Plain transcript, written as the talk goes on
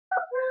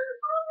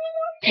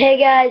Hey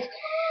guys,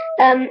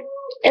 um,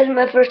 it's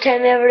my first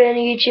time ever in a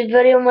YouTube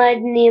video. My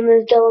name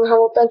is Dylan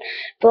Hamilton,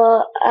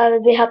 but I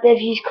would be happy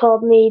if you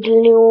called me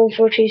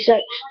Dylan426.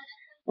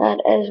 That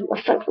is,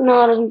 I think,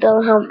 no, it isn't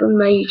Dylan Hamilton,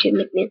 my YouTube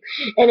nickname.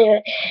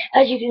 Anyway,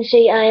 as you can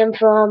see, I am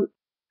from,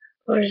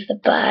 where is the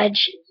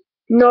badge?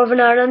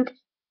 Northern Ireland.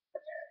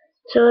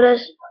 So it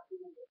is.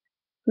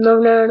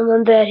 Northern Ireland, I'm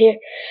in bed here.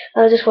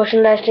 I was just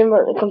watching a live stream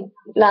with the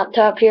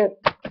laptop here.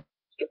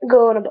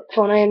 Going a bit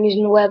funny, I'm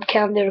using the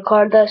webcam to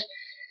record this.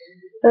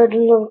 I don't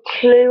have a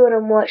clue what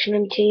I'm watching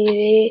on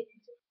TV.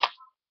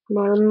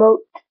 My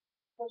remote.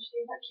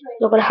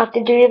 Look what I have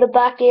to do to the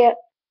back here.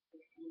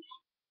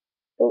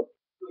 Oh,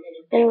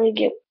 there we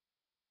go.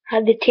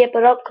 Had to tape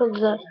it up because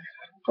the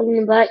thing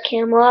in the back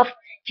came off.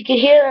 If you can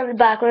hear it in the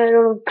background, I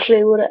don't have a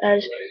clue what it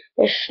is.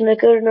 There's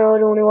snooker. No, I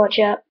don't want to watch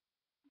that.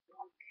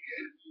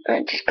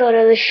 I just got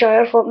out of the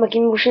shower. Thought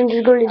Mickey Motions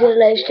is going to do a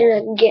live stream. I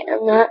can get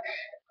on that.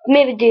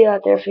 Maybe do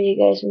that there for you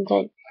guys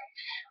sometime.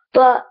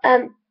 But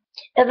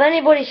if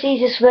anybody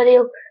sees this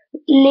video,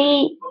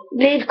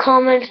 leave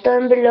comments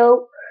down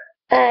below.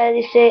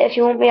 They say if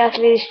you want me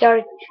actually to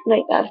start,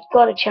 like, I've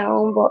got a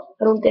channel, but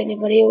I don't do any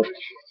videos.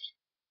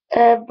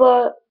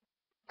 But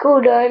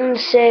go down and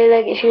say,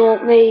 like, if you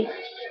want me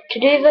to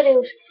do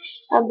videos,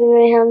 that'd be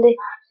really handy.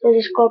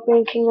 There's a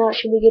Scorpion King, that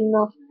should be good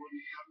enough.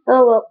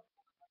 Oh well,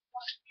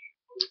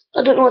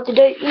 I don't know what to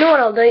do. You know what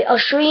I'll do? I'll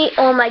show you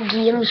all my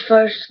games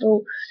first,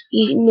 so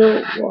you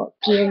know what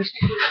games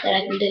that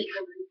I can do.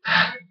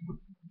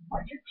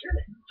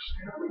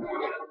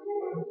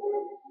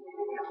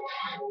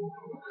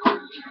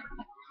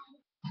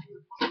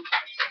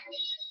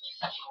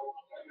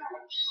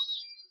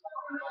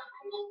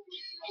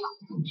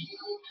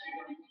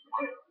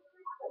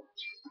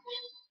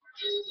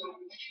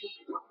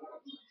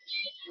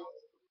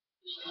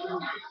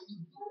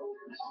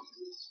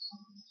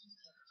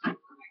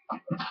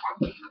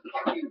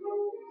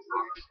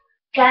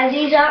 Guys,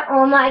 these are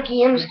all my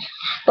games,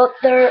 but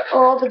they're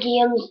all the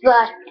games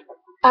that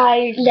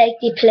I like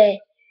to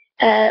play.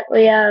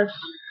 We have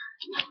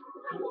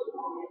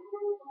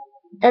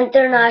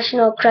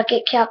international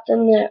cricket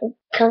captain there.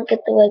 Can't get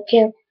the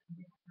webcam.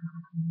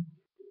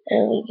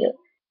 There we go.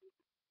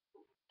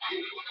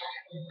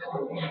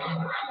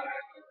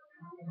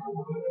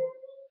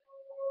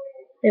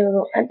 There we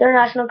go.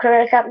 International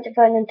cricket captain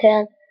 2010.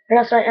 Or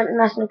no, sorry,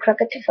 international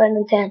cricket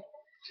 2010.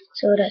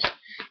 So it is.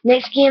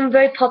 Next game,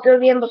 very popular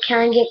game, but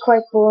can get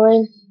quite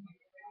boring.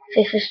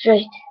 FIFA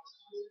Street.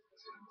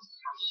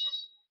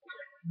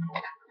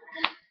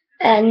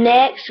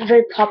 Next,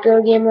 very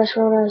popular game. This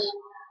one is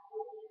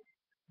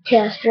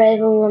Test Drive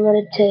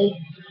Unlimited 2.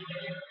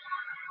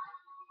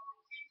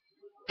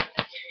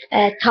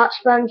 Top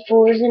Spin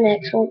 4 is the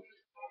next one.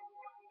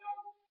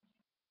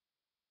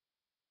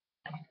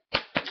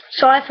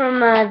 Sorry for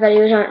my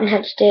videos aren't in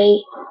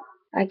HD.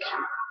 I'm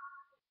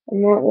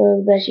not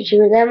really the best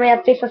YouTuber. Then we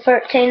have FIFA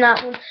 13,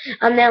 that one,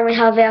 and then we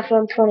have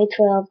F1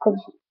 2012. Cause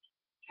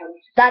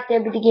that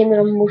did be the game that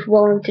I'm most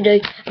willing to do.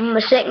 In my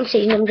second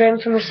season, I'm driving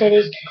for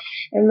Mercedes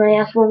in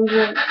my F1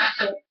 game.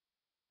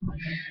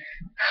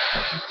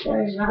 So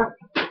there's that.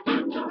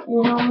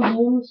 You know,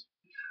 games.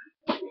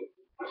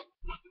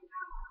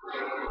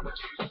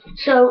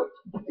 So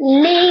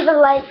leave a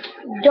like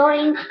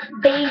down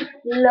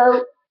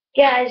below,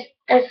 guys,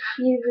 if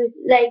you would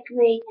like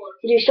me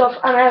to do stuff,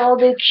 and I will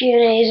do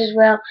Q&As as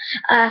well.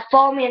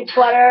 Follow me on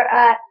Twitter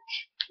at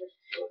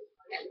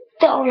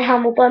Dylan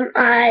Hamilton.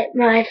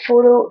 My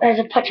photo is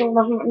a picture of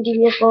nothing from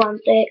Julius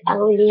Valente. I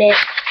really late,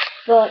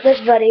 but this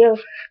video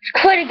is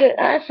quite a good.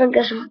 I think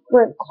this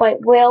went quite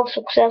well,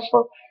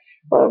 successful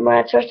for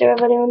my first ever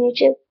video on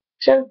YouTube.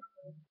 So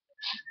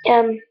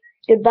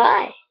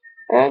goodbye,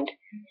 and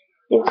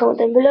leave a comment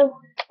down below.